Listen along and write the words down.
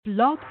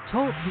Blog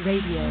Talk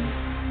Radio.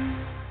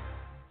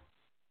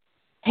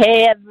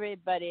 Hey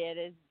everybody, it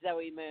is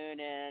Zoe Moon,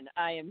 and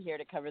I am here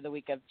to cover the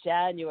week of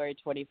January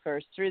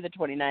 21st through the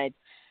 29th.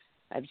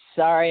 I'm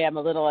sorry, I'm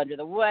a little under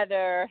the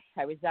weather.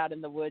 I was out in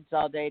the woods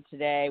all day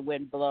today,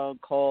 wind blown,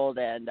 cold,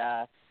 and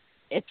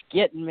it's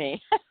getting me.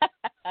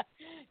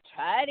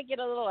 Try to get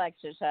a little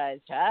exercise,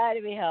 try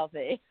to be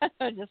healthy.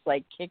 Just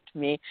like kicked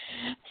me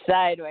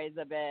sideways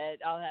a bit,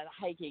 all that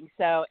hiking.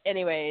 So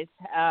anyways,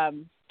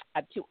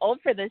 I'm too old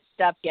for this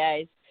stuff,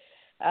 guys.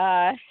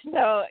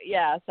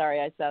 Sorry,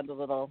 I sound a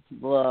little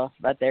blah,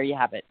 but there you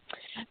have it.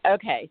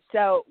 Okay,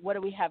 so what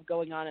do we have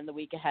going on in the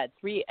week ahead?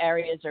 3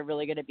 areas are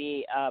really going to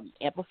be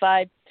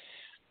amplified.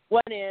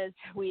 One is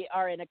we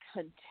are in a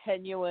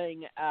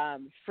continuing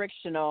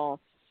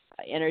frictional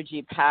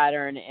energy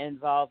pattern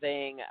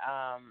involving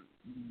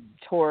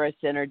Taurus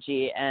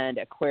energy and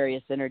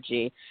Aquarius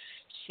energy.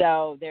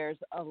 So there's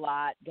a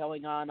lot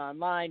going on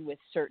online with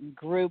certain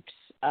groups,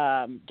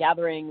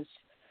 gatherings,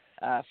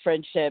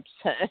 friendships,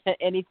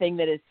 anything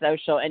that is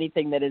social,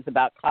 anything that is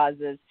about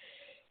causes.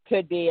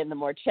 Could be in the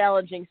more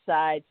challenging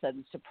side,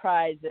 sudden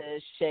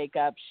surprises,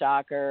 shake-ups,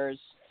 shockers,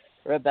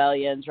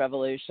 rebellions,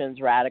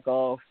 revolutions,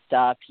 radical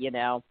stuff,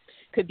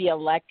 Could be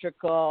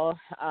electrical.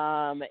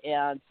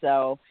 And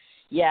so,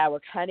 we're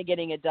kind of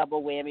getting a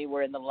double whammy.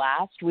 We're in the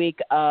last week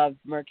of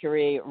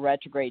Mercury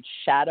retrograde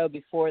shadow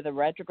before the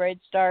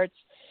retrograde starts.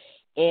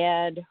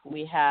 And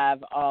we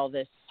have all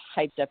this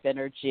hyped up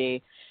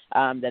energy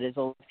that is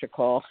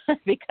electrical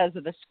because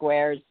of the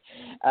squares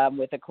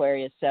with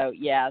Aquarius. So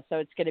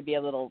it's going to be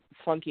a little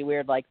funky,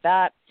 weird like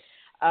that.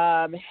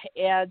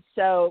 And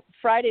so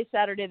Friday,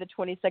 Saturday, the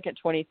 22nd,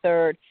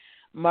 23rd,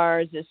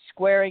 Mars is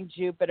squaring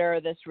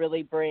Jupiter. This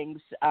really brings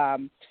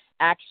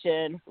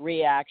action,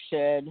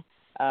 reaction,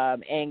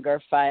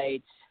 anger,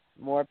 fights,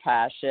 more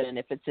passion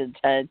if it's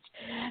intense,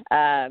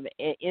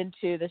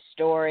 into the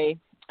story.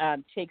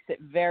 Takes it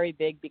very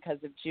big because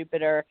of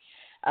Jupiter.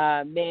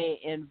 May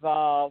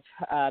involve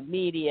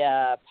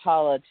media,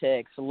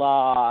 politics,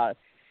 law,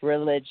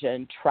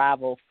 religion,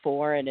 travel,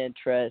 foreign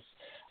interests,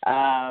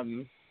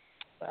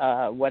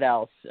 what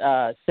else?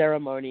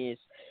 Ceremonies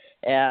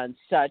and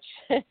such.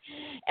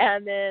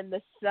 And then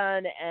the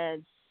Sun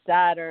and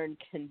Saturn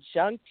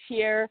conjunct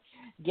here,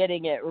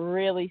 getting it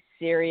really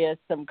serious,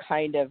 some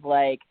kind of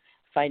like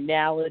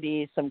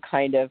finality, some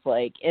kind of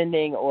like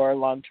ending or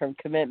long-term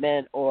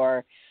commitment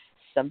or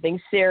something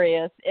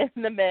serious in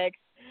the mix.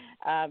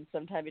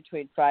 Sometime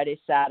between Friday,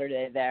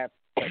 Saturday there,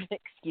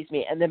 excuse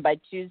me. And then by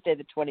Tuesday,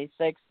 the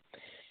 26th,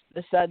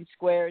 the Sun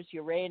squares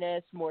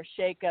Uranus, more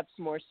shakeups,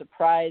 more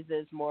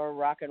surprises, more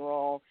rock and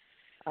roll.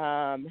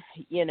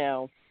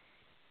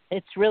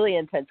 It's really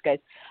intense, guys.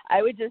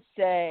 I would just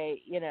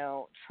say,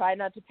 try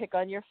not to pick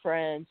on your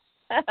friends.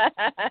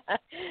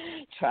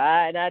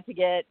 Try not to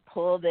get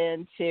pulled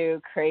into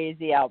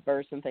crazy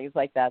outbursts and things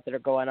like that are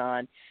going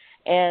on.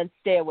 And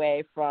stay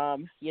away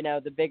from,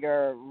 the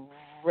bigger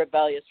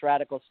rebellious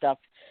radical stuff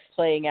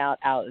playing out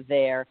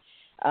there.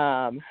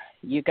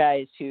 You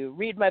guys who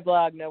read my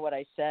blog know what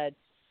I said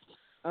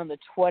on the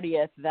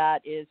 20th.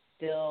 That is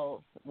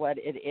still what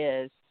it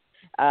is.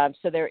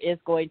 So there is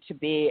going to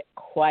be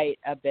quite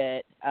a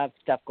bit of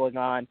stuff going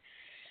on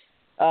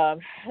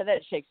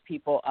that shakes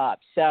people up.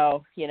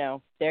 So,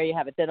 there you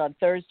have it. Then on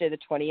Thursday, the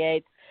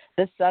 28th,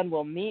 the Sun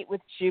will meet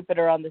with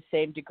Jupiter on the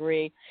same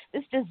degree.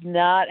 This does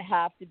not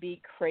have to be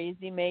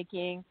crazy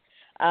making,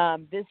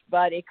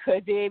 but it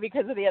could be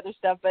because of the other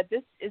stuff. But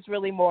this is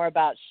really more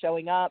about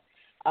showing up.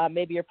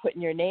 Maybe you're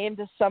putting your name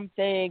to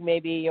something.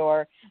 Maybe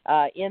you're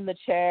in the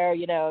chair,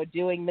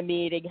 doing the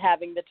meeting,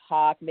 having the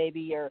talk. Maybe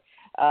you're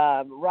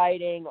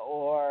writing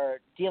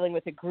or dealing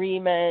with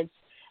agreements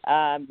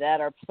that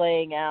are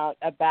playing out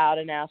about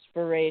an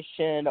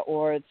aspiration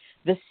or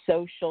the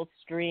social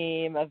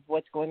stream of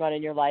what's going on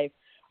in your life,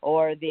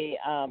 or the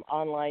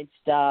online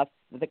stuff,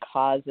 the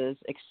causes,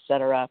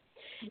 etc.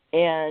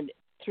 And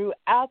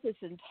throughout this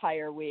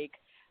entire week,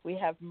 we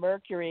have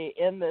Mercury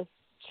in this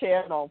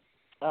channel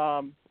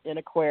in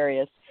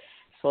Aquarius,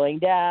 slowing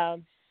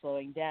down,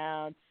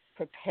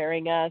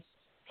 preparing us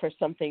for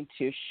something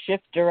to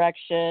shift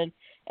direction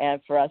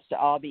and for us to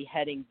all be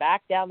heading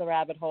back down the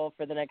rabbit hole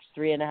for the next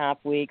 3.5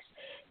 weeks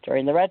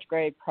during the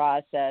retrograde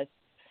process,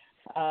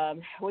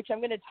 which I'm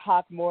going to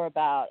talk more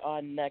about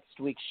on next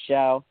week's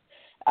show.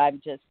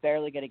 I'm just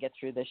barely going to get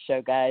through this show,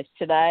 guys.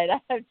 Tonight,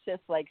 I'm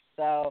just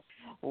so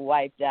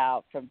wiped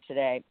out from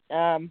today.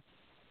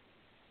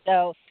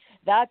 So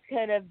that's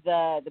kind of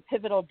the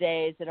pivotal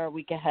days in our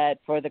week ahead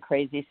for the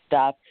crazy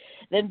stuff.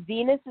 Then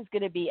Venus is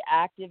going to be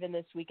active in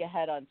this week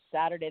ahead on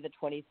Saturday the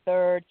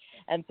 23rd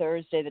and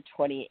Thursday the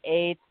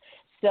 28th.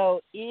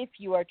 So if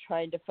you are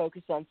trying to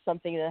focus on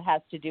something that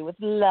has to do with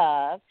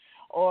love,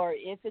 or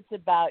if it's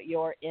about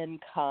your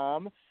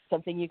income,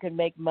 something you can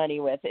make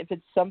money with, if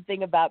it's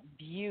something about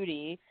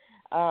beauty,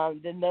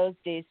 then those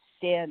days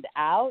stand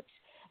out.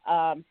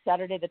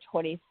 Saturday the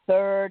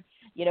 23rd,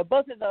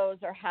 both of those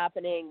are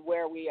happening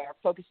where we are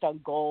focused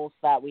on goals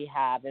that we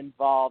have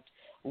involved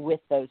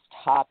with those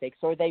topics,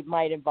 or they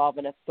might involve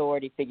an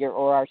authority figure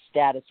or our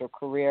status or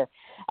career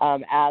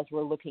as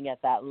we're looking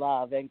at that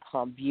love,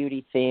 income,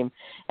 beauty theme.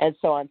 And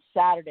so on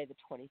Saturday the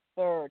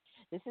 23rd,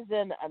 this is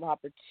an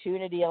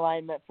opportunity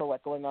alignment for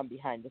what's going on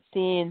behind the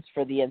scenes,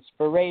 for the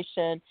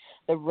inspiration,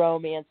 the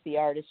romance, the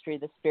artistry,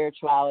 the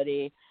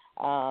spirituality,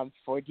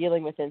 for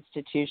dealing with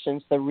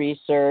institutions, the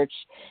research,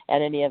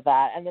 and any of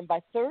that. And then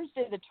by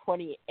Thursday the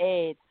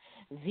 28th,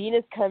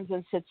 Venus comes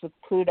and sits with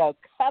Pluto.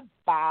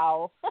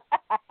 Kabow!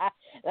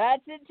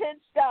 That's intense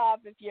stuff.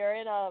 If you're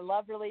in a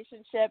love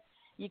relationship,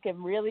 you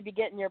can really be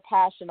getting your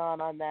passion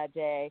on that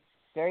day.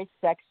 Very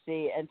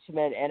sexy,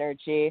 intimate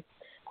energy.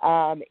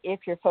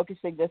 If you're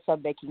focusing this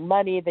on making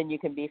money, then you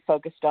can be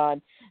focused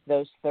on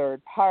those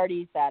third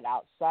parties, that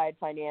outside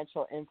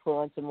financial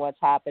influence and what's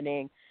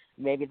happening,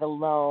 maybe the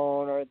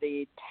loan or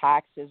the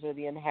taxes or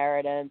the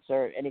inheritance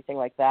or anything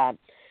like that.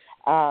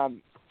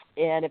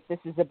 And if this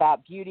is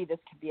about beauty, this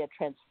could be a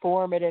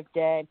transformative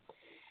day.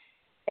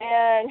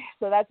 And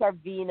so that's our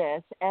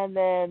Venus. And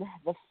then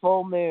the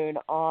full moon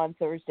on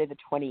Thursday the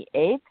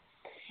 28th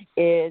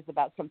is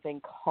about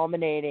something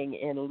culminating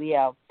in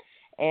Leo.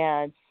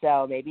 And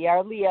so maybe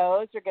our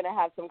Leos are going to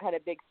have some kind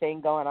of big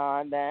thing going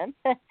on then.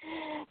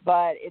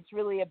 But it's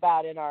really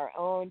about in our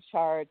own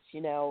charts,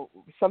 you know,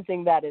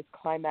 something that is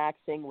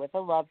climaxing with a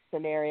love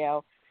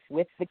scenario,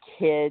 with the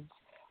kids,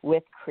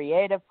 with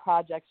creative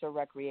projects or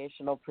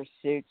recreational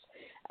pursuits.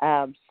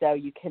 So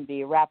you can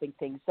be wrapping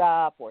things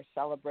up or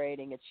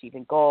celebrating,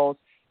 achieving goals,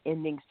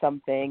 ending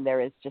something.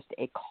 There is just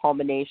a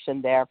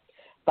culmination there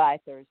by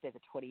Thursday the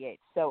 28th.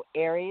 So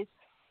Aries,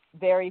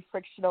 very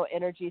frictional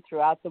energy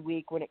throughout the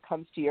week when it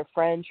comes to your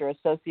friends, your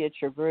associates,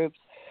 your groups,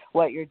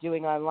 what you're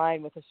doing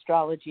online with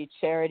astrology,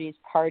 charities,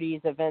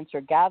 parties, events,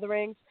 or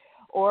gatherings,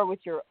 or with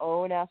your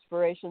own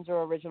aspirations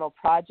or original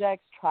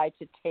projects. Try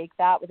to take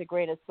that with a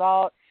grain of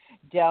salt.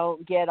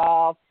 Don't get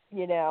off,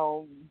 you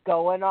know,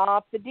 going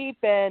off the deep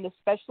end,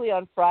 especially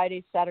on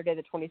Friday, Saturday,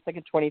 the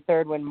 22nd,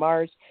 23rd, when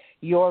Mars,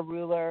 your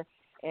ruler,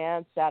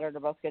 and Saturn are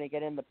both going to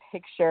get in the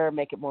picture,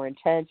 make it more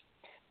intense.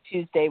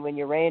 Tuesday, when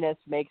Uranus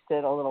makes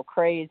it a little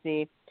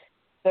crazy.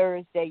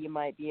 Thursday, you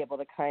might be able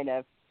to kind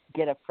of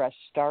get a fresh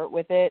start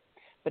with it.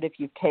 But if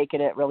you've taken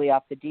it really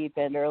off the deep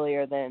end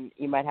earlier, then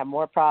you might have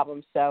more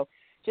problems. So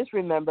just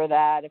remember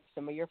that if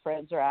some of your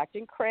friends are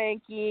acting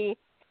cranky,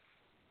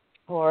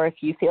 or if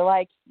you feel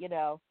like, you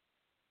know,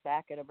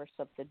 backing them or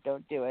something,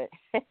 don't do it.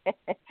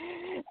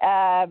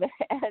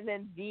 And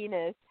then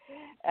Venus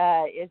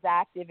is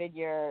active in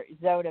your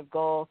zone of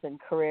goals and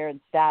career and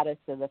status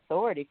and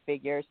authority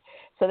figures.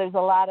 So there's a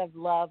lot of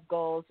love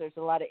goals, there's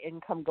a lot of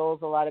income goals,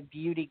 a lot of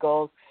beauty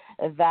goals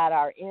that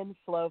are in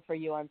flow for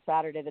you on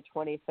Saturday the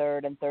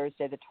 23rd and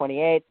Thursday the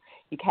 28th.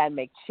 You can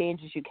make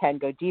changes, you can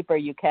go deeper,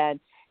 you can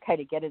kind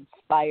of get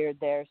inspired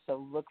there.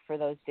 So look for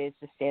those days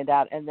to stand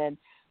out. And then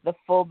the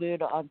full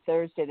moon on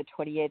Thursday the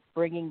 28th,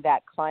 bringing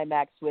that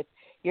climax with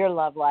your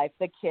love life,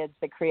 the kids,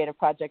 the creative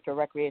project or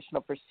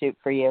recreational pursuit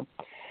for you.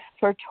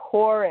 For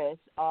Taurus,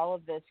 all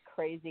of this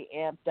crazy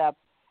amped up,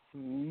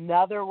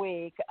 another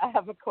week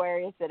of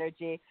Aquarius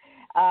energy.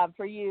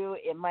 For you,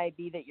 it might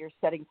be that you're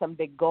setting some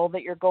big goal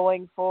that you're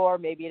going for.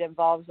 Maybe it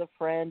involves a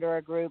friend or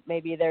a group.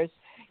 Maybe there's,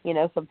 you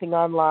know, something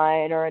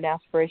online or an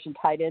aspiration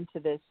tied into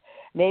this.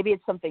 Maybe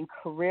it's something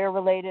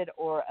career-related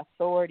or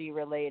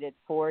authority-related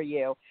for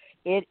you.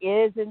 It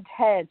is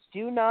intense.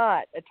 Do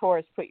not, a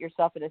Taurus, put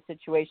yourself in a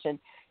situation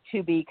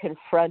to be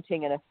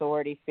confronting an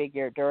authority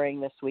figure during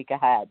this week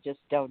ahead. Just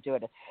don't do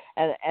it.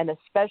 And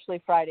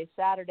especially Friday,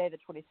 Saturday, the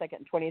 22nd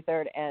and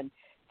 23rd, and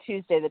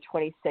Tuesday, the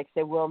 26th,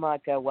 it will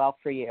not go well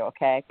for you,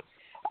 okay?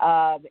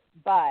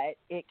 But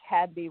it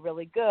can be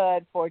really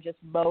good for just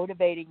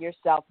motivating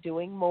yourself,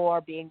 doing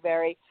more, being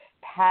very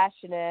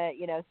passionate,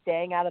 you know,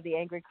 staying out of the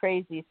angry,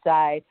 crazy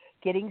side,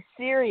 getting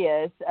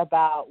serious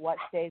about what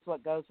stays,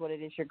 what goes, what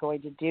it is you're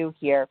going to do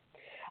here.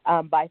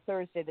 By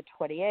Thursday the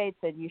 28th,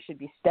 then you should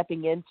be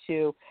stepping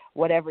into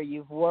whatever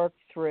you've worked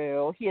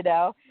through, you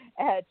know,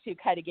 to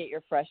kind of get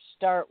your fresh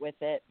start with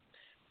it.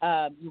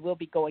 You will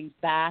be going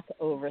back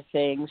over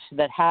things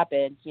that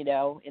happened, you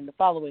know, in the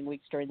following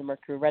weeks during the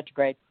Mercury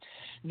retrograde.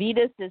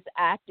 Venus is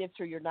active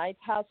through your ninth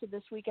house of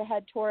this week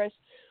ahead, Taurus.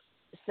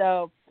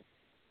 So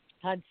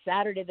on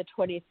Saturday the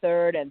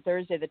 23rd and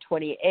Thursday the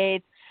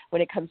 28th,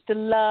 when it comes to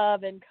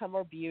love, income,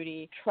 or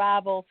beauty,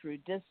 travel through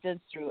distance,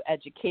 through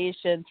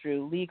education,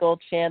 through legal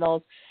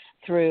channels,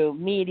 through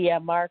media,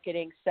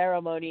 marketing,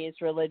 ceremonies,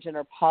 religion,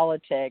 or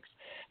politics.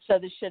 So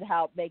this should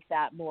help make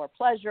that more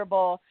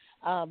pleasurable,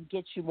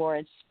 get you more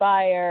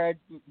inspired,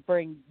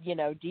 bring, you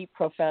know, deep,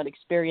 profound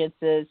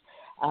experiences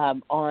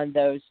on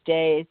those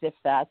days, if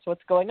that's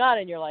what's going on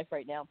in your life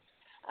right now.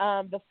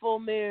 The full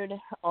moon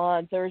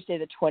on Thursday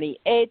the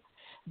 28th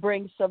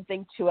brings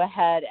something to a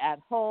head at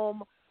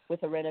home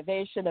with a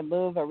renovation, a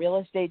move, a real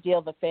estate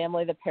deal, the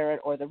family, the parent,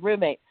 or the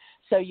roommate.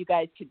 So you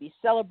guys could be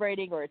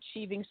celebrating or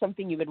achieving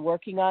something you've been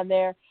working on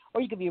there,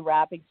 or you could be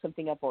wrapping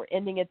something up or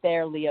ending it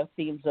there. Leo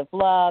themes of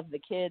love, the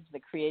kids, the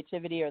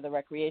creativity, or the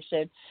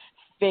recreation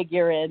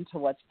figure into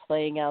what's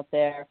playing out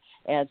there.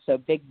 And so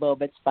big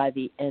moments by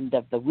the end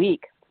of the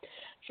week.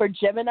 For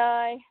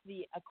Gemini,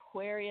 the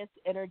Aquarius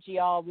energy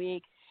all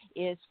week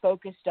is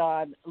focused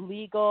on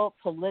legal,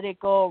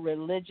 political,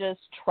 religious,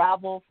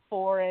 travel,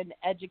 foreign,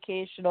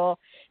 educational,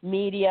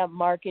 media,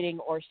 marketing,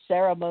 or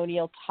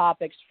ceremonial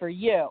topics for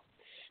you.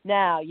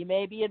 Now, you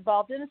may be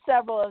involved in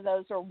several of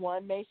those, or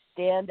one may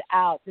stand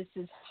out. This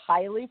is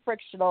highly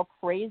frictional,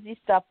 crazy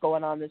stuff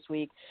going on this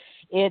week.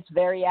 It's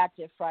very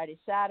active Friday,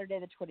 Saturday,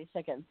 the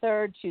 22nd and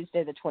 3rd,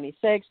 Tuesday, the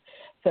 26th,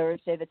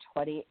 Thursday, the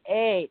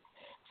 28th.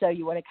 So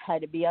you want to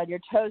kind of be on your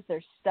toes.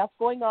 There's stuff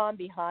going on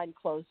behind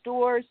closed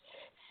doors,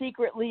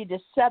 secretly,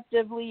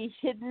 deceptively,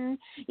 hidden.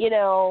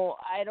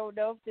 I don't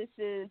know if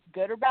this is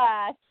good or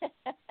bad.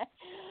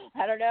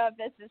 I don't know if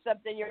this is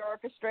something you're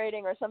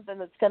orchestrating or something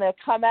that's going to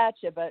come at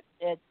you, but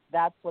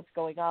that's what's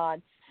going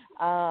on.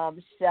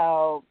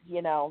 So,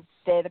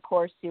 stay the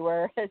course,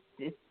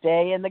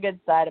 stay in the good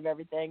side of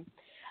everything.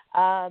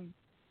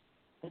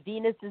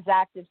 Venus is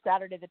active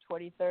Saturday the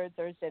 23rd,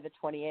 Thursday the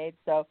 28th.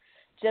 So,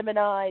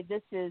 Gemini,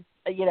 this is,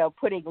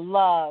 putting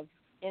love,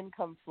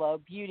 income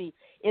flow, beauty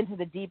into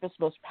the deepest,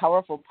 most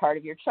powerful part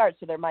of your chart.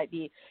 So there might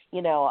be, a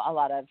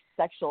lot of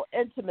sexual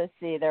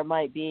intimacy. There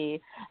might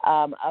be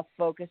a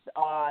focus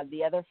on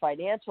the other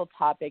financial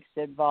topics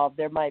involved.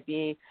 There might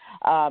be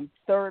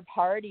third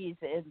parties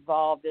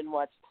involved in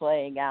what's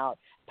playing out,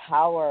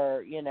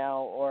 power,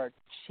 or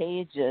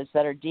changes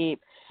that are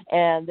deep.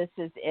 And this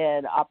is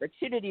an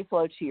opportunity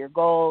flow to your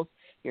goals,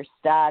 your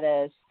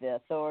status, the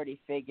authority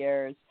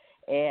figures,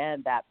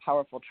 and that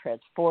powerful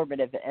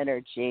transformative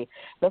energy.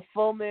 The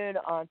full moon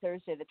on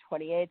Thursday the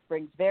 28th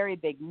brings very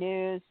big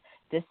news,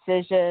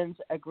 decisions,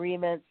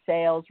 agreements,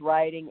 sales,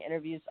 writing,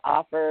 interviews,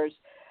 offers,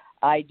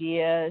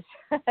 ideas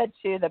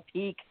to the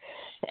peak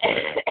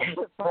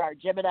for our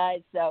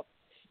Geminis. So,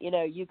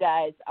 you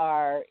guys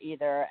are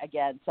either,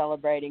 again,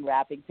 celebrating,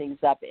 wrapping things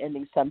up,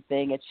 ending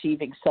something,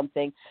 achieving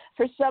something.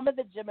 For some of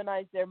the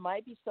Geminis, there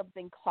might be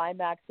something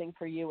climaxing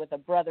for you with a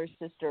brother,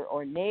 sister,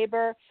 or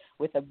neighbor,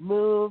 with a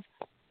move,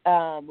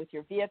 with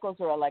your vehicles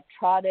or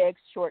electronics,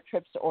 short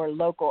trips, or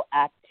local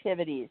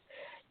activities.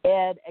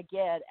 And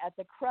again, at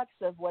the crux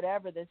of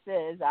whatever this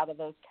is, out of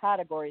those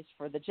categories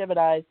for the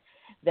Geminis,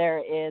 there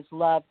is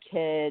love,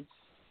 kids,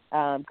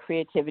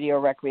 creativity, or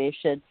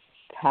recreation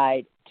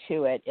tied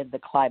to it in the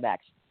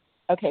climax.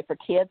 Okay, for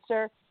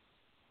Cancer,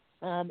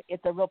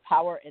 it's a real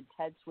power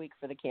intense week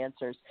for the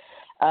Cancers.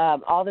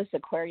 All this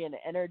Aquarian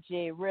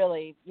energy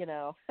really,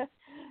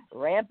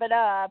 ramp it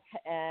up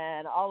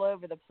and all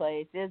over the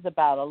place is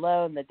about a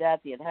loan, the debt,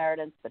 the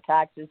inheritance, the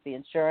taxes, the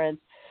insurance,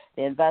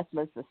 the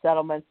investments, the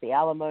settlements, the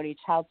alimony,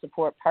 child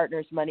support,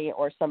 partner's money,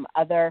 or some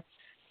other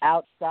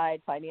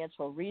outside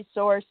financial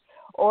resource.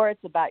 Or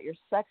it's about your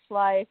sex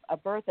life, a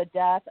birth, a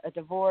death, a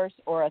divorce,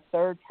 or a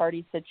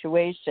third-party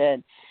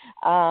situation.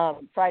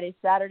 Friday,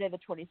 Saturday, the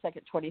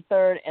 22nd,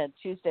 23rd, and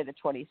Tuesday, the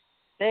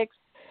 26th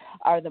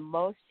are the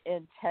most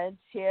intense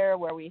here,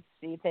 where we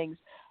see things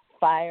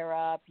fire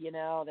up.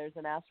 There's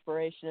an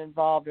aspiration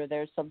involved, or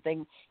there's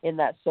something in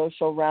that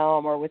social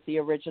realm or with the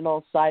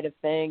original side of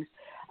things.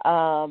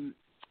 And,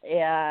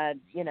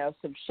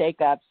 some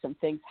shake-ups, some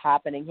things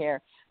happening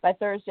here. By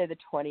Thursday, the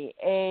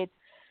 28th,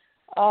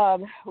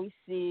 we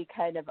see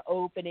kind of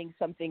opening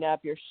something up.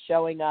 You're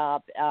showing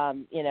up,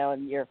 and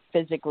you're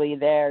physically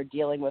there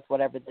dealing with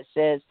whatever this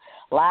is.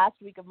 Last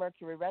week of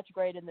Mercury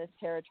retrograde in this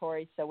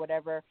territory, so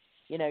whatever,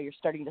 you're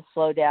starting to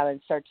slow down and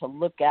start to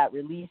look at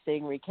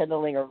releasing,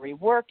 rekindling, or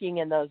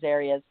reworking in those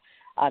areas.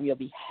 You'll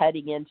be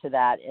heading into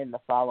that in the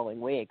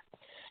following week.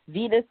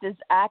 Venus is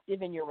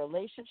active in your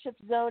relationship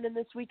zone in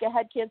this week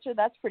ahead, Cancer.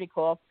 That's pretty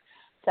cool.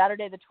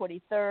 Saturday the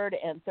 23rd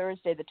and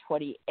Thursday the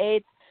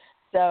 28th.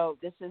 So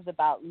this is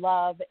about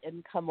love,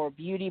 income, or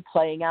beauty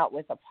playing out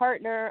with a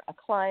partner, a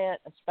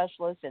client, a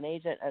specialist, an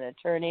agent, an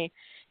attorney,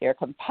 your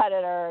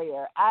competitor,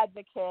 your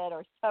advocate,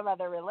 or some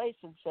other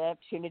relationship,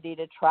 opportunity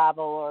to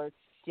travel or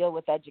deal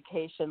with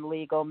education,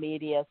 legal,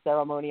 media,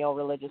 ceremonial,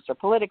 religious, or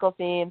political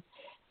themes.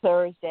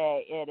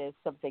 Thursday, it is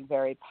something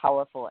very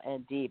powerful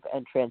and deep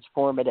and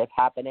transformative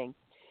happening.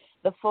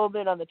 The full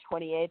moon on the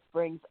 28th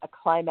brings a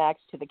climax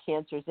to the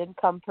Cancer's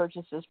income,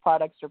 purchases,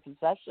 products, or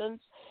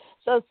possessions.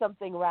 So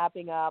something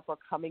wrapping up or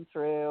coming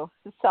through,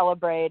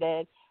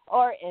 celebrated,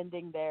 or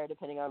ending there,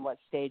 depending on what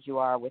stage you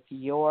are with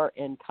your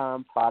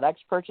income,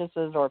 products,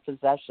 purchases, or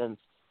possessions.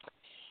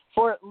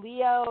 For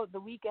Leo,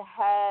 the week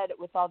ahead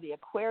with all the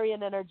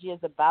Aquarian energy is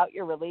about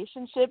your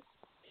relationships.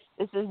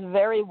 This is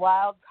very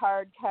wild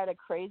card, kind of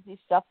crazy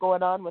stuff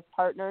going on with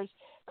partners,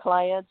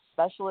 clients,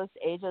 specialists,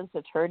 agents,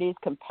 attorneys,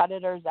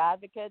 competitors,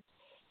 advocates.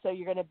 So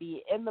you're going to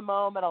be in the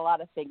moment, a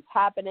lot of things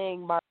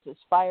happening. Mars is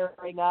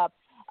firing up,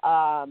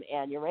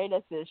 and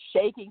Uranus is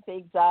shaking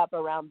things up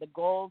around the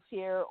goals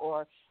here,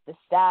 or the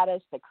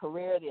status, the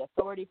career, the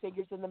authority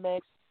figures in the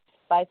mix.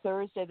 By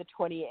Thursday the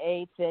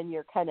 28th, then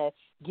you're kind of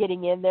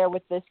getting in there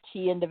with this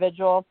key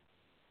individual,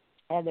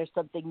 and there's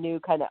something new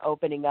kind of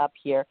opening up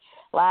here.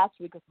 Last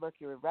week with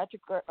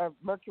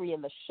Mercury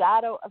in the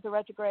shadow of the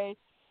retrograde,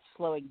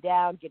 slowing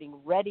down, getting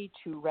ready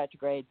to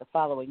retrograde the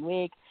following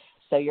week.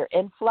 So you're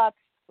in flux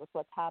with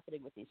what's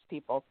happening with these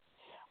people.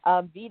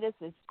 Venus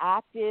is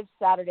active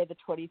Saturday the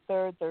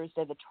 23rd,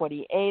 Thursday the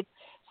 28th.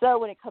 So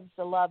when it comes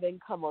to love,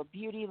 income, or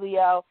beauty,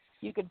 Leo,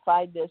 you can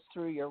find this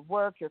through your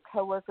work, your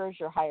coworkers,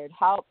 your hired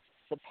help,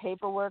 the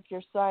paperwork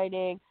you're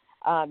signing,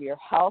 your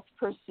health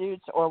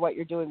pursuits, or what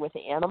you're doing with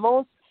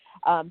animals.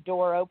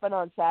 Door open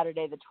on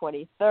Saturday the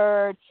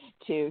 23rd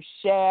to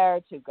share,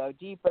 to go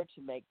deeper,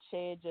 to make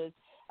changes.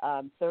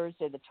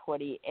 Thursday the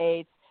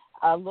 28th,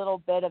 a little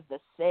bit of the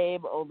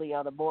same, only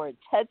on a more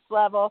intense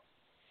level.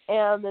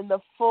 And then the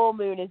full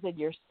moon is in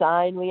your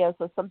sign, Leo,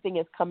 so something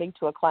is coming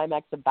to a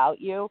climax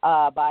about you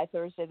by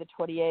Thursday the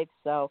 28th.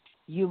 So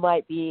you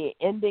might be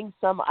ending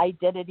some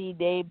identity,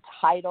 name,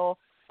 title,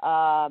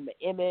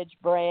 image,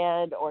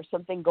 brand, or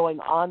something going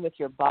on with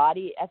your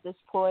body at this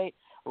point,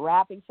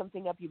 wrapping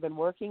something up you've been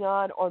working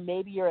on, or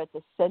maybe you're at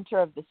the center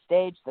of the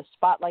stage, the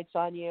spotlight's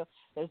on you,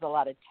 there's a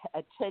lot of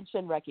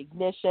attention,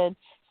 recognition,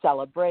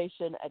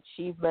 celebration,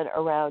 achievement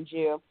around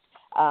you.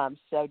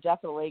 So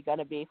definitely going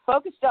to be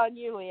focused on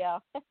you,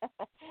 Leo,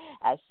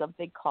 as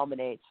something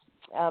culminates.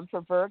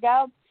 For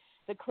Virgo,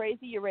 the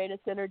crazy Uranus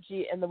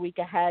energy in the week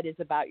ahead is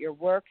about your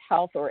work,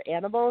 health, or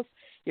animals,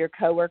 your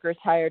coworkers,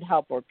 hired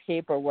help, or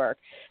paperwork.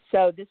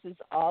 So this is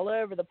all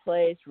over the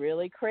place,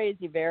 really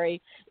crazy,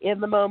 very in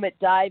the moment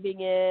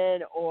diving in,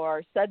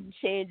 or sudden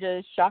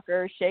changes,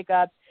 shockers,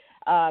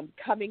 shakeups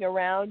coming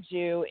around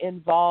you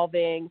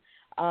involving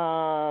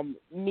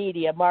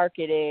media,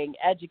 marketing,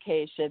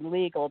 education,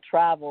 legal,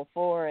 travel,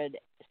 foreign,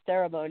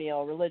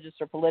 ceremonial, religious,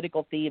 or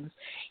political themes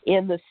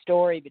in the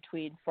story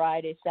between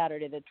Friday,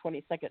 Saturday, the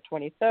 22nd,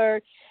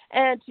 23rd,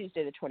 and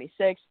Tuesday, the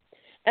 26th.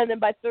 And then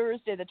by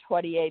Thursday, the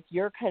 28th,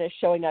 you're kind of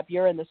showing up.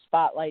 You're in the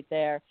spotlight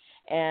there,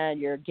 and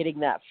you're getting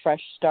that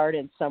fresh start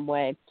in some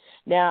way.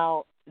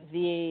 Now,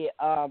 the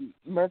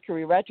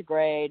Mercury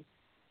retrograde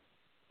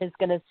is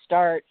going to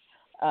start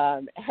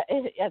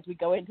as we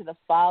go into the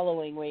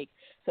following week.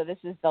 So this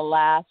is the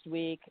last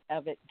week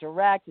of it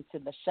direct. It's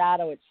in the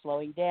shadow. It's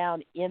slowing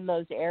down in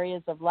those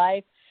areas of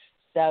life.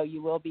 So you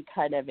will be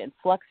kind of in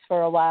flux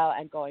for a while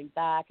and going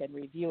back and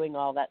reviewing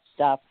all that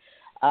stuff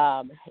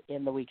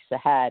in the weeks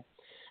ahead.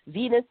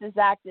 Venus is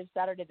active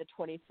Saturday the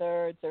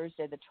 23rd,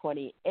 Thursday the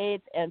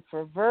 28th. And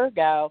for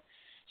Virgo,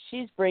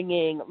 she's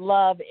bringing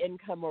love,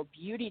 income, or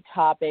beauty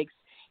topics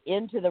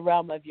into the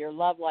realm of your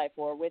love life,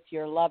 or with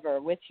your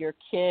lover, with your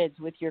kids,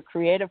 with your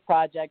creative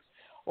projects,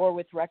 or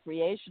with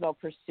recreational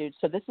pursuits.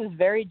 So this is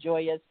very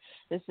joyous.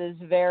 This is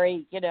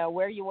very,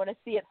 where you want to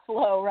see it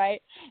flow,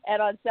 right? And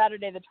on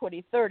Saturday the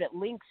 23rd, it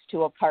links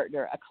to a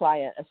partner, a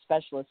client, a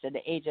specialist, an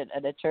agent,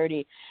 an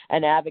attorney,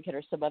 an advocate,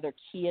 or some other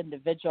key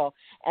individual.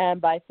 And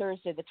by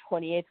Thursday the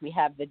 28th, we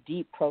have the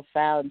deep,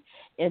 profound,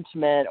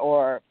 intimate,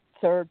 or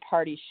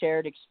third-party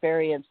shared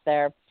experience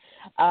there.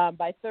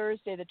 By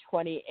Thursday the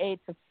 28th,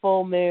 the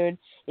full moon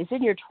is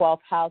in your 12th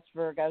house,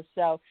 Virgo.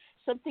 So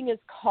something is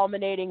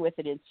culminating with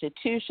an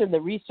institution, the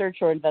research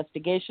or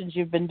investigations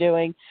you've been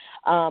doing,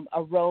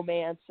 a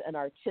romance, an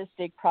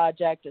artistic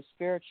project, a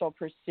spiritual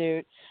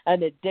pursuit,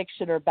 an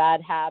addiction or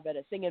bad habit,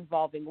 a thing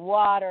involving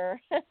water.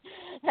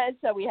 And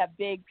so we have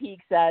big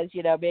peaks as,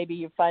 maybe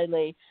you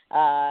finally,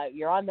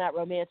 you're on that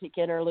romantic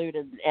interlude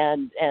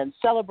and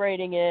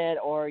celebrating it,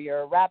 or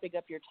you're wrapping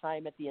up your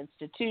time at the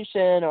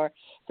institution, or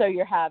so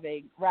you're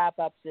having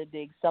wrap-ups,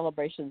 endings,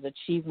 celebrations,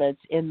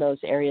 achievements in those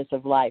areas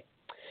of life.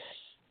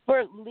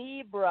 For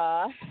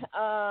Libra,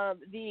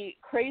 the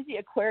crazy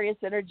Aquarius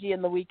energy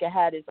in the week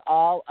ahead is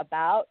all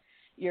about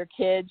your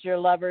kids, your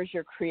lovers,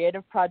 your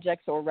creative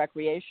projects, or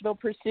recreational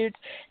pursuits.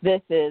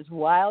 This is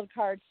wild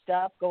card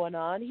stuff going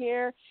on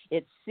here.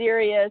 It's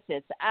serious.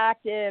 It's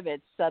active.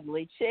 It's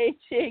suddenly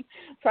changing.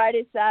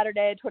 Friday,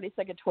 Saturday,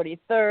 22nd,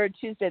 23rd,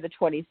 Tuesday, the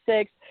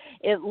 26th.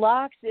 It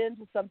locks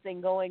into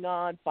something going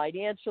on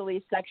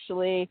financially,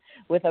 sexually,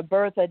 with a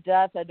birth, a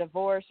death, a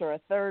divorce, or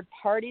a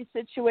third-party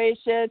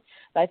situation.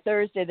 By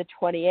Thursday, the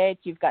 28th,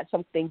 you've got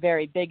something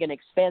very big and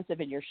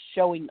expansive, and you're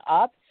showing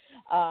up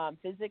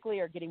physically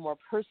or getting more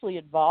personally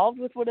involved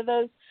with one of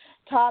those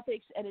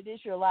topics. And it is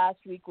your last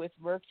week with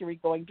Mercury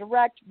going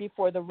direct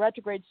before the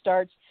retrograde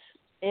starts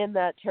in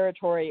that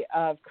territory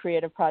of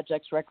creative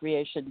projects,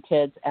 recreation,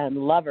 kids, and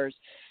lovers.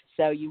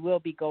 So you will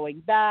be going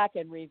back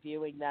and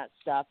reviewing that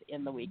stuff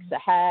in the weeks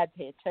ahead.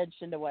 Pay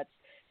attention to what's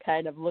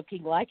kind of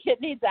looking like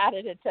it needs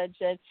added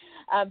attention.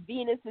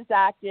 Venus is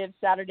active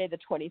Saturday the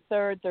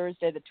 23rd,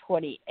 Thursday the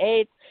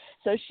 28th.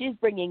 So she's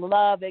bringing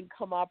love,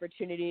 income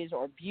opportunities,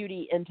 or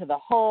beauty into the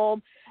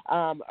home,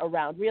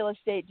 around real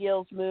estate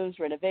deals, moves,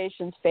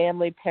 renovations,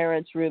 family,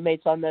 parents,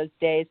 roommates on those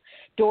days.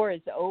 Door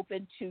is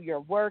open to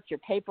your work, your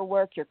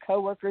paperwork, your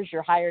coworkers,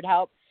 your hired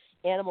help,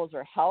 animals,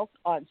 or health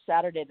on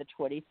Saturday the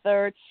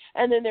 23rd.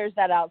 And then there's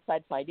that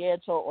outside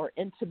financial or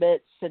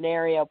intimate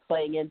scenario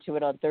playing into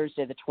it on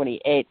Thursday the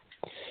 28th.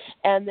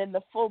 And then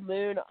the full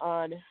moon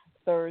on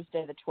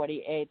Thursday the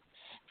 28th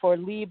for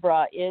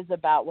Libra is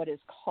about what is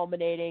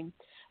culminating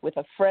with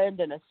a friend,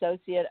 an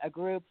associate, a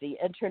group, the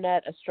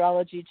internet,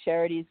 astrology,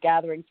 charities,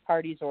 gatherings,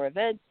 parties, or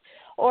events,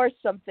 or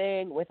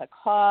something with a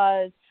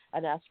cause,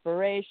 an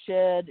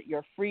aspiration,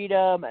 your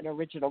freedom, an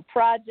original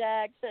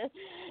project.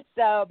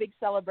 So big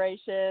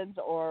celebrations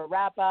or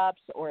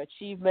wrap-ups or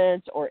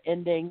achievements or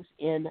endings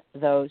in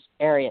those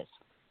areas.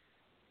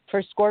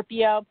 For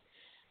Scorpio,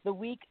 the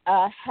week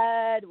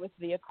ahead with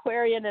the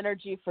Aquarian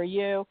energy for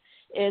you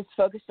is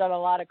focused on a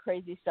lot of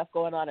crazy stuff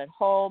going on at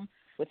home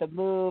with a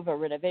move, a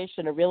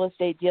renovation, a real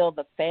estate deal,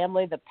 the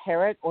family, the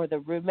parent, or the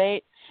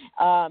roommate.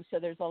 So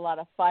there's a lot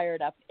of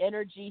fired up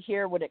energy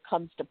here when it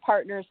comes to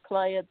partners,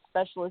 clients,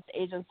 specialists,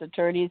 agents,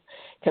 attorneys,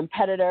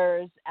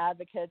 competitors,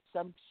 advocates,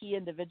 some key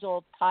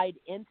individual tied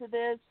into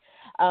this.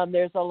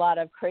 There's a lot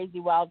of crazy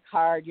wild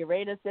card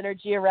Uranus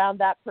energy around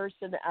that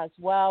person as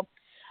well.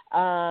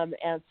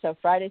 And so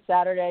Friday,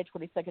 Saturday,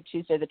 22nd,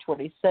 Tuesday, the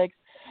 26th.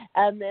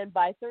 And then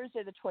by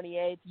Thursday, the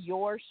 28th,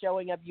 you're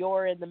showing up,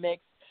 you're in the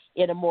mix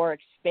in a more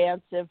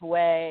expansive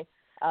way,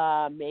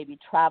 maybe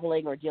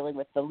traveling or dealing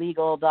with the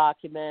legal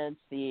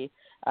documents, the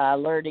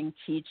learning,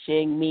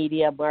 teaching,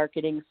 media,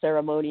 marketing,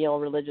 ceremonial,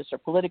 religious, or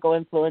political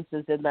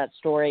influences in that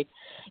story.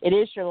 It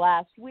is your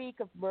last week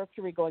of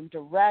Mercury going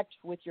direct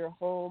with your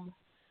home,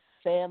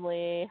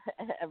 family,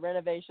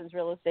 renovations,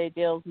 real estate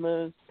deals,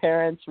 moves,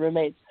 parents,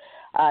 roommates,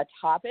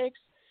 topics,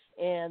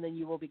 and then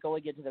you will be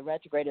going into the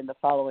retrograde in the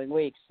following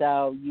week.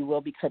 So you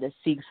will be kind of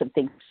seeing some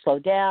things slow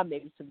down,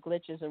 maybe some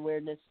glitches and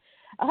weirdness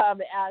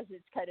as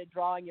it's kind of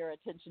drawing your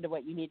attention to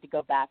what you need to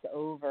go back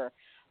over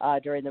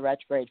during the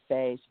retrograde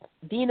phase.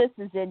 Venus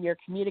is in your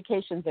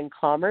communications and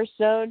commerce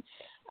zone.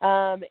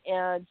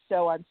 And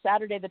so on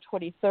Saturday the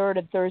 23rd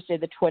and Thursday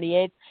the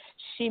 28th,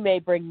 she may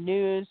bring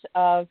news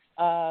of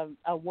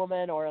a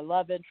woman or a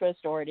love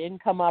interest or an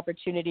income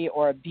opportunity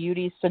or a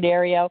beauty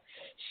scenario.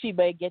 She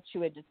may get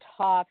you into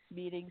talks,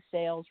 meetings,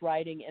 sales,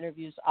 writing,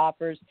 interviews,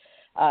 offers,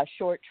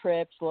 short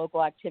trips,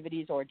 local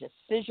activities, or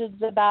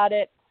decisions about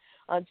it.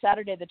 On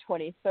Saturday the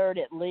 23rd,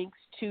 it links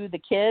to the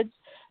kids,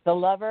 the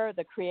lover,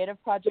 the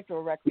creative project,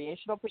 or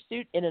recreational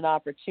pursuit in an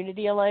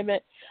opportunity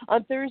alignment.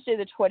 On Thursday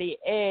the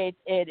 28th,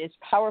 it is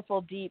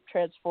powerful, deep,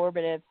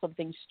 transformative,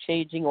 something's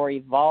changing or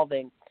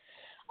evolving.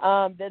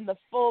 Then the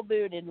full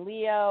moon in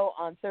Leo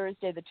on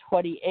Thursday the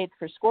 28th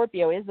for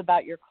Scorpio is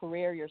about your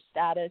career, your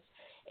status,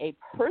 a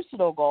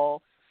personal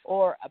goal,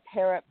 or a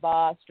parent,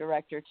 boss,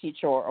 director,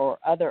 teacher, or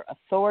other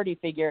authority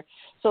figure.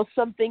 So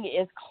something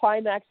is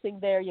climaxing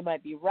there. You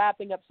might be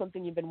wrapping up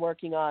something you've been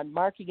working on,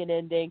 marking an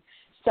ending,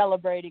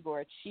 celebrating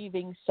or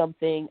achieving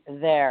something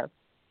there.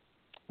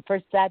 For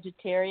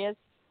Sagittarius,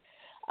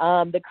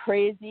 the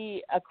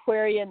crazy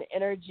Aquarian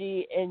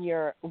energy in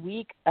your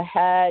week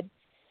ahead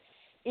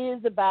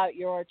is about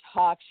your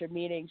talks, your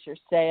meetings, your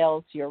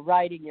sales, your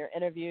writing, your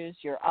interviews,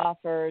 your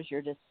offers,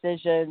 your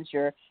decisions,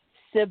 your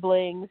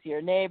siblings,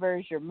 your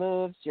neighbors, your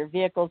moves, your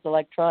vehicles,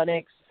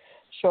 electronics,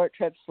 short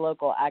trips,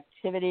 local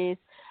activities.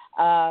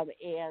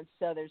 And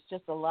so there's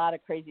just a lot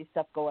of crazy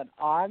stuff going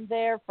on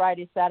there.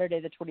 Friday, Saturday,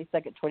 the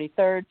 22nd,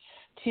 23rd,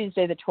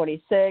 Tuesday, the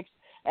 26th,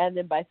 and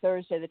then by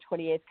Thursday, the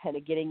 28th, kind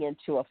of getting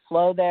into a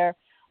flow there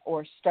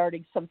or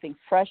starting something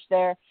fresh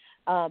there.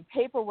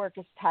 Paperwork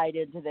is tied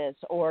into this,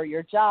 or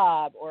your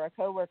job, or a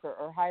coworker,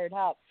 or hired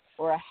help,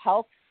 or a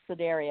health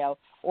scenario,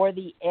 or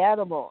the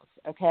animals,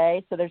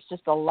 okay? So there's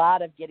just a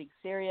lot of getting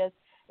serious,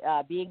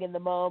 being in the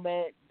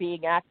moment,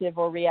 being active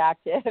or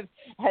reactive,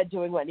 and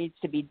doing what needs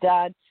to be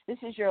done. This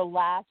is your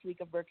last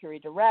week of Mercury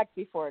direct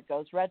before it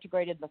goes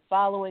retrograde in the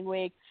following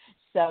week.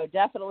 So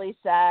definitely,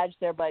 Sag,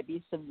 there might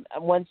be some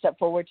one step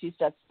forward, two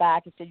steps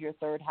back. It's in your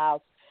third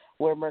house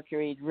where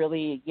Mercury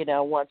really,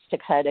 wants to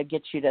kind of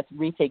get you to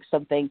rethink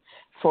something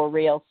for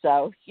real.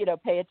 So,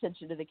 pay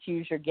attention to the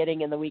cues you're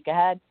getting in the week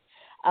ahead.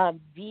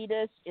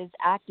 Venus is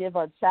active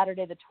on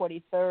Saturday the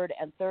 23rd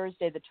and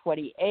Thursday the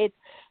 28th.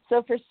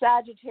 So for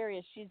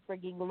Sagittarius, she's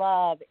bringing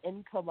love,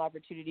 income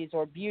opportunities,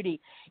 or beauty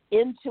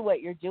into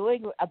what you're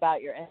doing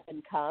about your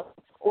income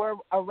or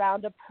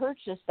around a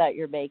purchase that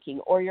you're making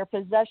or your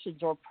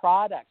possessions or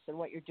products and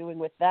what you're doing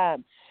with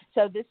them.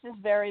 So this is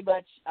very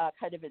much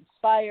kind of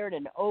inspired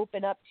and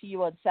open up to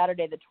you on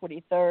Saturday the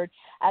 23rd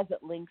as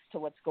it links to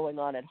what's going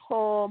on at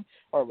home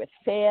or with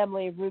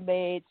family,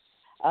 roommates,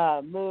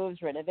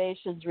 moves,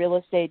 renovations, real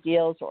estate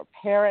deals, or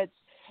parents.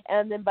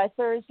 And then by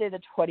Thursday,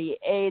 the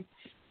 28th,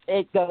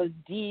 it goes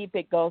deep,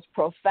 it goes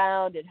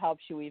profound, it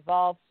helps you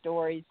evolve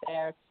stories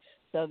there.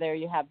 So there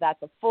you have that.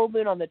 The full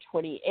moon on the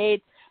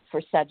 28th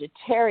for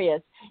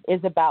Sagittarius is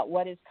about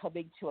what is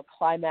coming to a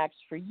climax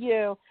for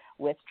you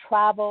with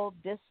travel,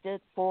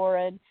 distant,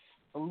 foreign,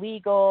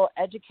 legal,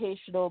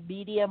 educational,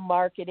 media,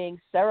 marketing,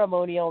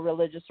 ceremonial,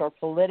 religious, or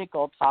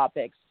political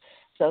topics.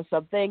 So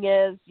something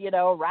is,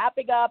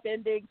 wrapping up,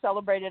 ending,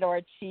 celebrated, or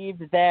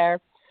achieved there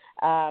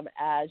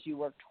as you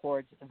work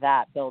towards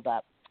that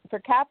buildup. For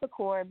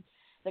Capricorn,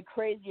 the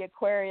crazy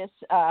Aquarius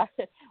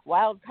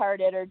wild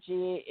card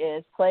energy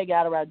is playing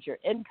out around your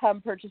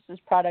income, purchases,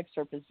 products,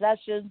 or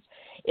possessions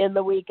in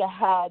the week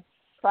ahead.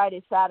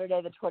 Friday,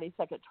 Saturday, the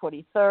 22nd,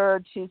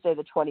 23rd, Tuesday,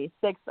 the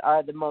 26th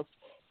are the most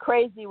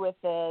crazy with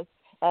this.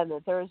 And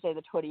then Thursday,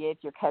 the 28th,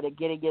 you're kind of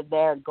getting in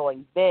there and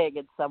going big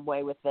in some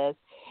way with this.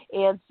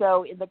 And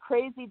so in the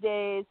crazy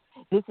days,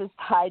 this is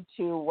tied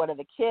to one of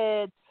the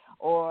kids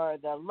or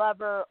the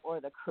lover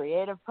or the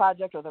creative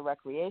project or the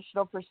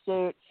recreational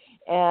pursuit.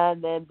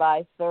 And then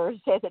by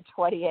Thursday the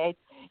 28th,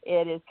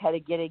 it is kind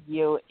of getting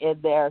you in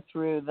there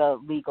through the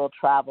legal,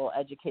 travel,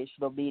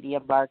 educational, media,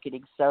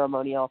 marketing,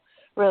 ceremonial,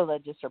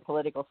 religious, or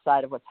political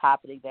side of what's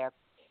happening there.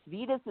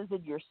 Venus is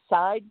in your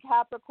sign,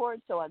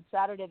 Capricorn, so on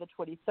Saturday the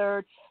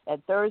 23rd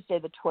and Thursday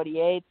the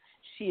 28th,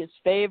 she is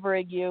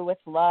favoring you with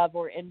love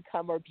or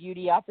income or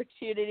beauty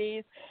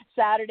opportunities.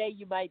 Saturday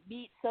you might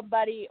meet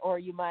somebody, or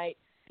you might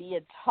be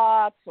in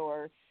talks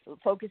or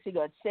focusing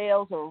on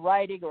sales or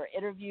writing or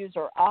interviews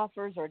or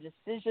offers or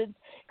decisions.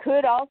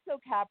 Could also,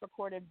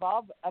 Capricorn,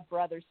 involve a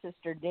brother,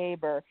 sister,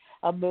 neighbor,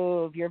 a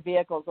move, your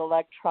vehicles,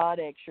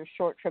 electronics, your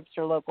short trips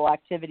or local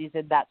activities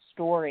in that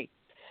story.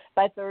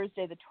 By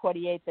Thursday the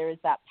 28th, there is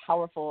that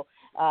powerful,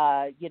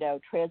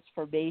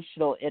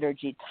 transformational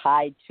energy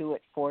tied to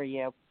it for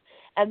you.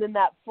 And then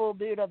that full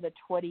moon on the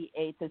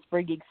 28th is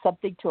bringing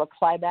something to a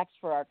climax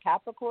for our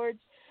Capricorns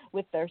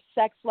with their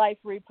sex life,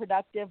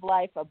 reproductive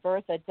life, a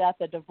birth, a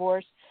death, a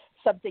divorce,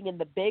 something in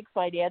the big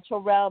financial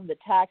realm, the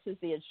taxes,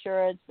 the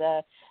insurance,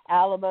 the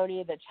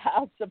alimony, the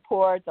child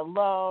support, the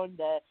loan,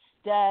 the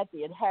debt,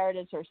 the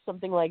inheritance, or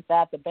something like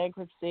that, the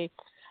bankruptcy.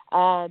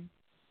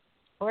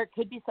 Or it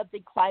could be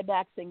something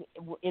climaxing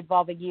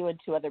involving you and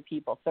two other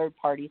people,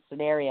 third-party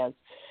scenarios.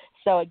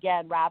 So,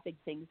 again, wrapping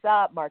things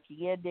up,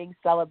 marking endings,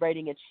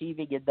 celebrating,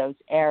 achieving in those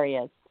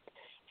areas.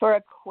 For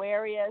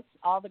Aquarius,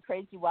 all the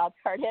crazy wild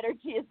card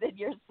energy is in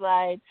your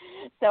sign.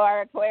 So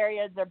our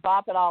Aquarians are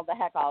bopping all the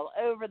heck all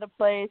over the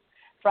place.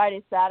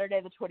 Friday, Saturday,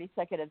 the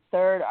 22nd and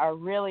 3rd are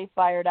really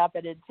fired up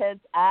and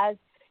intense, as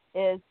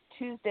is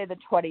Tuesday, the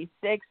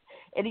 26th.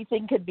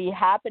 Anything could be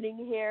happening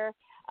here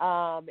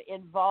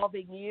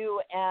involving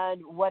you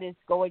and what is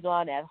going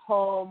on at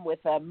home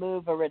with a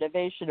move, a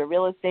renovation, a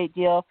real estate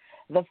deal,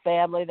 the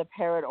family, the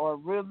parent, or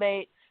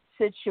roommate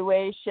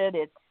situation.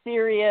 It's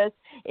serious,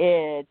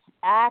 it's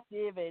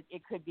active, it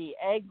could be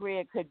angry,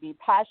 it could be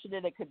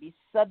passionate, it could be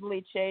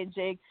suddenly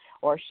changing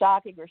or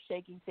shocking or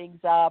shaking things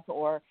up,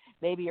 or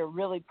maybe you're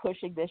really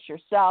pushing this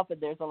yourself and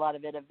there's a lot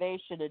of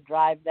innovation and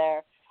drive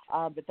there.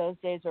 But those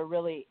days are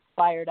really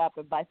fired up.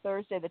 And by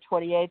Thursday, the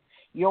 28th,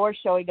 you're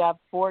showing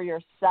up for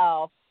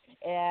yourself,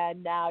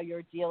 and now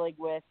you're dealing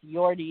with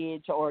your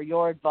needs or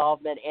your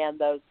involvement and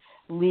those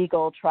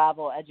legal,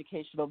 travel,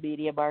 educational,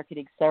 media,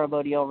 marketing,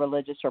 ceremonial,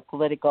 religious, or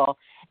political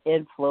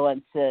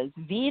influences.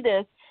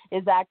 Venus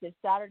is active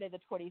Saturday the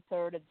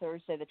 23rd and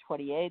Thursday the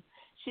 28th.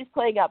 She's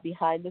playing out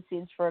behind the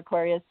scenes for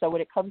Aquarius. So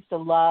when it comes to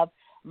love,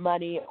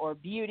 money, or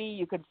beauty,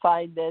 you can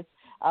find this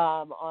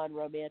on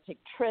romantic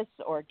trysts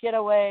or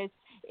getaways,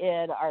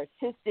 in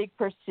artistic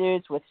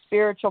pursuits, with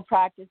spiritual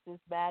practices,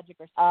 magic,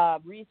 or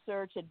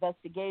research,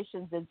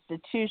 investigations,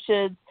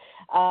 institutions,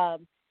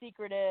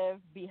 secretive,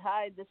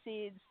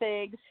 behind-the-scenes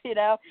things,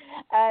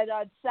 And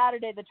on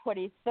Saturday the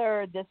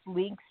 23rd, this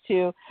links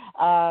to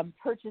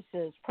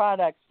purchases,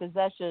 products,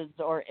 possessions,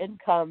 or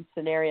income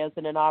scenarios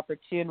in an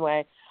opportune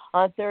way.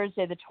 On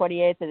Thursday the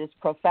 28th, it is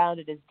profound,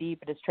 it is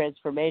deep, it is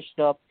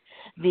transformational.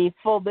 The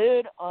full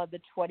moon on the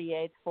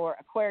 28th for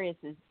Aquarius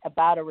is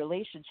about a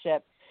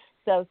relationship.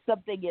 So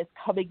something is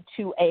coming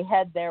to a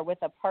head there with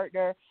a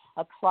partner,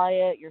 a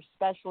client, your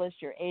specialist,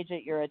 your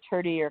agent, your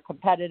attorney, your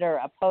competitor,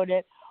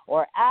 opponent,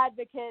 or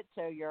advocate.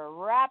 So you're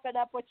wrapping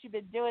up what you've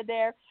been doing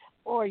there,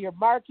 or you're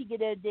marking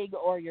an ending,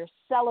 or you're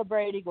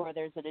celebrating, or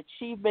there's an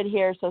achievement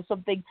here. So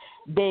something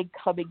big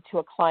coming to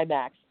a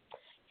climax.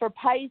 For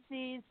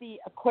Pisces, the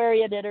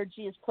Aquarian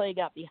energy is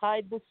playing out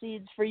behind the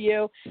scenes for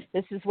you.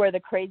 This is where the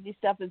crazy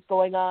stuff is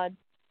going on.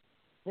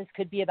 This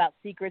could be about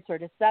secrets or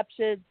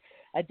deceptions,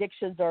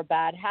 addictions or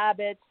bad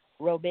habits,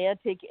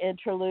 romantic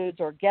interludes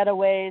or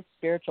getaways,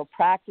 spiritual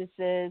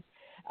practices,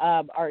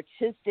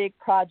 artistic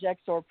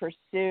projects or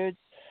pursuits,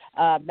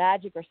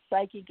 magic or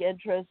psychic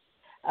interests,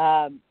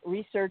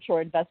 research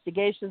or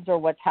investigations, or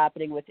what's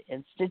happening with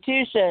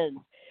institutions.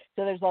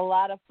 So there's a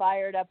lot of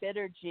fired up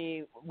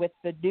energy with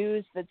the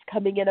news that's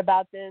coming in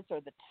about this, or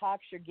the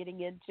talks you're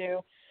getting into,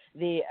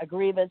 the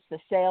agreements, the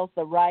sales,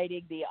 the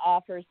writing, the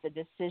offers, the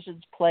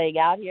decisions playing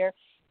out here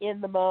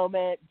in the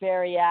moment,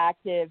 very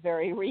active,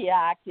 very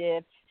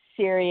reactive,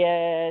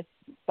 serious,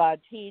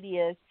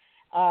 spontaneous,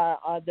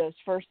 on those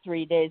first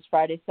 3 days,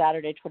 Friday,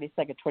 Saturday,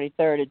 22nd,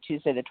 23rd, and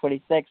Tuesday, the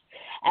 26th.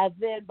 And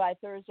then by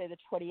Thursday, the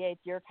 28th,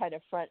 you're kind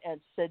of front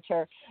and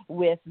center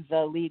with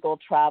the legal,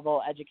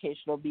 travel,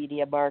 educational,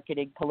 media,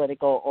 marketing,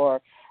 political,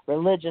 or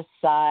religious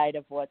side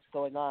of what's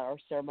going on, or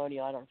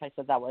ceremonial, I don't know if I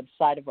said that one,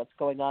 side of what's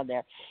going on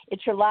there.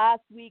 It's your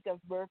last week of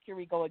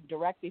Mercury going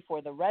direct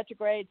before the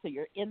retrograde, so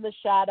you're in the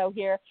shadow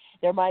here.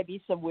 There might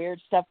be some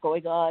weird stuff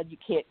going on. You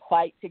can't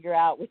quite figure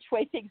out which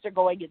way things are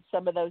going in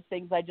some of those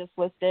things I just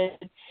listed.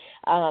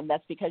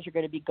 That's because you're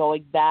going to be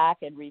going back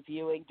and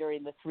reviewing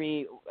during the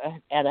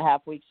 3.5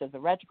 weeks of the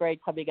retrograde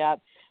coming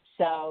up.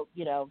 So,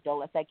 don't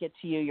let that get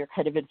to you. You're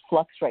kind of in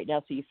flux right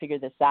now, so you figure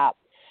this out.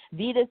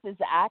 Venus is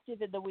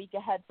active in the week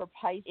ahead for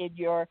Pisces in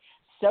your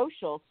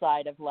social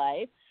side of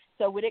life.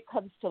 so when it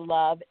comes to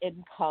love,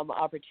 income,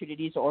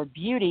 opportunities, or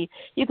beauty,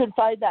 you can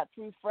find that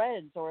through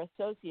friends or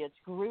associates,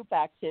 group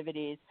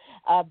activities,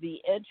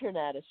 the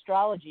internet,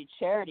 astrology,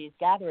 charities,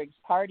 gatherings,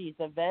 parties,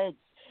 events,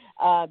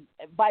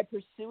 by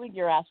pursuing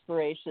your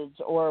aspirations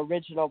or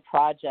original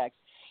projects.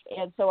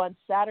 And so on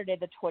Saturday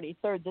the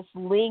 23rd, this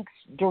links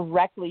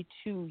directly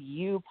to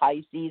you,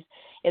 Pisces,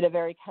 in a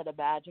very kind of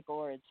magical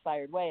or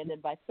inspired way. And then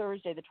by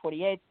Thursday the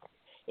 28th,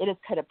 it is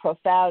kind of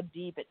profound,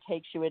 deep. It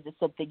takes you into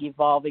something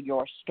evolving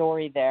your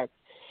story there.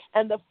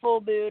 And the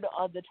full moon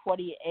on the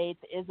 28th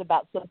is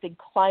about something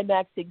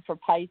climaxing for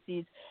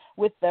Pisces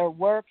with their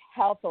work,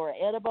 health, or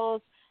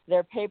animals,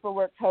 their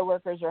paperwork,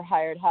 coworkers, or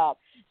hired help.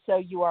 So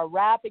you are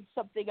wrapping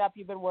something up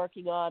you've been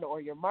working on,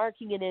 or you're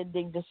marking an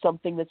ending to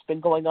something that's been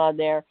going on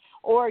there,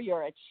 or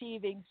you're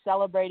achieving,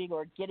 celebrating,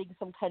 or getting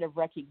some kind of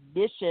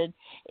recognition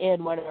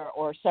in one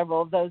or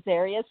several of those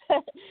areas.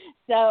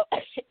 So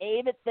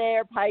aim it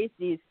there,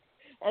 Pisces.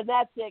 And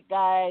that's it,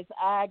 guys.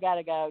 I got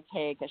to go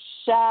take a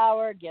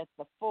shower, get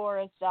the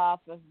forest off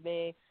of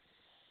me,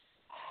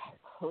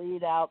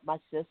 clean out my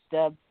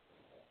system,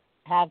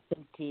 have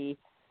some tea.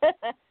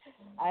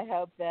 I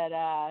hope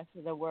that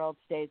the world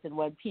stays in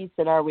one piece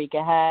in our week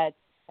ahead.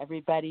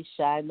 Everybody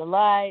shine the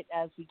light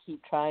as we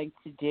keep trying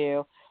to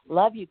do.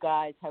 Love you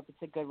guys. Hope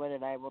it's a good one,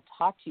 and I will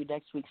talk to you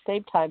next week,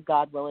 same time,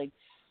 God willing.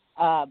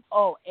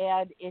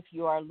 And if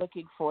you are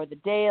looking for the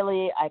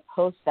daily, I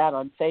post that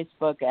on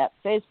Facebook at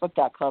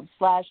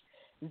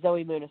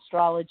facebook.com/Zoe Moon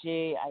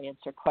Astrology. I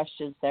answer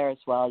questions there as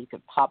well. You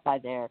can pop by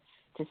there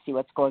to see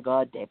what's going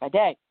on day by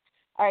day.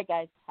 All right,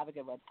 guys, have a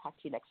good one. Talk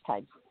to you next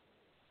time.